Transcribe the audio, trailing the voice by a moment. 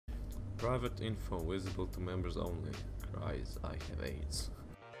Private info visible to members only. Cries, I have AIDS.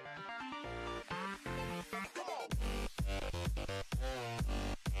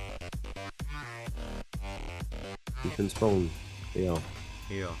 You can spawn. Yeah.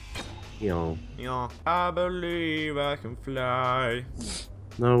 Yeah. Yeah. Yeah. I believe I can fly.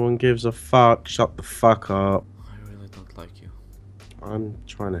 No one gives a fuck. Shut the fuck up. I really don't like you. I'm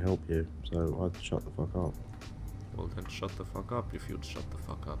trying to help you, so I'd shut the fuck up. Well then shut the fuck up if you'd shut the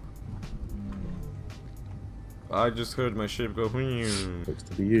fuck up. I just heard my ship go. Looks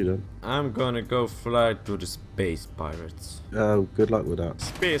to be you then. I'm gonna go fly to the space pirates. Oh, good luck with that.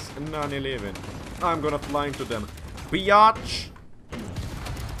 Space 911. I'm gonna fly into them. Biatch!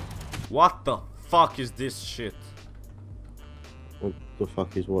 What the fuck is this shit? What the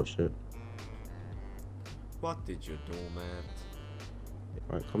fuck is what shit? What did you do, Matt?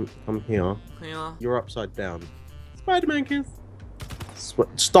 Right, come here. Yeah. You're upside down. Spider-Man kiss.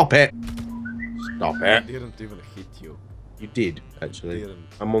 Stop it! Stop I it! didn't even hit you. You did, actually. Didn't.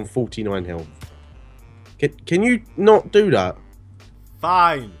 I'm on 49 health. Can you not do that?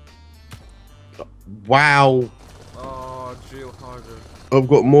 Fine! Wow! Oh, chill harder. I've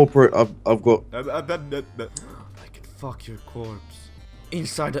got more I've got... I can fuck your corpse.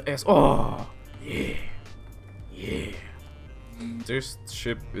 Inside the ass. Oh! Yeah! Yeah! This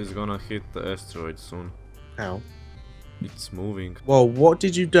ship is gonna hit the asteroid soon. How? It's moving. Well, what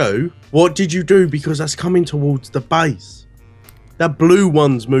did you do? What did you do? Because that's coming towards the base. That blue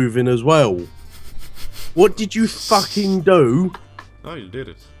one's moving as well. What did you fucking do? Oh, you did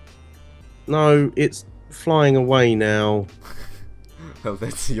it. No, it's flying away now. Well,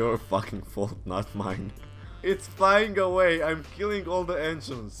 that's your fucking fault, not mine. It's flying away. I'm killing all the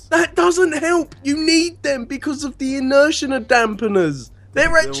engines. That doesn't help. You need them because of the inertia dampeners. They're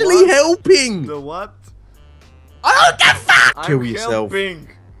The actually what? helping. The what? I don't give a fuck. I'm Kill yourself. helping.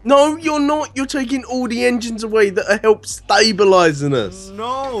 No, you're not. You're taking all the engines away that are help stabilizing us.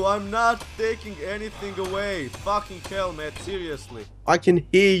 No, I'm not taking anything away. Fucking hell, Matt, seriously. I can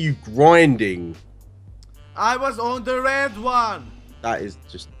hear you grinding. I was on the red one. That is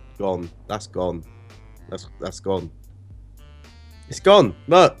just gone. That's gone. That's gone. It's gone.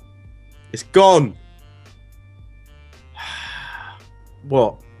 Look. It's gone.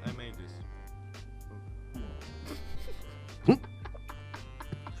 What? I made this.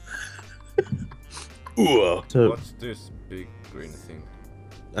 So What's this big green thing?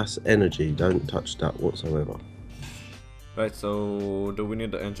 that's energy. Don't touch that whatsoever. Right, so do we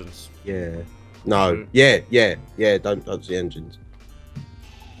need the engines? Yeah. No. Sure. Yeah. Don't touch the engines.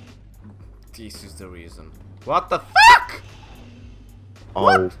 This is the reason. What the fuck? Oh,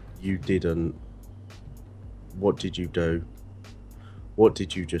 What? you didn't. What did you do? What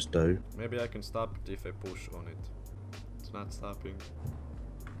did you just do? Maybe I can stop it if I push on it. It's not stopping.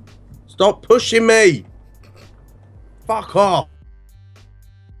 Stop pushing me! Fuck off!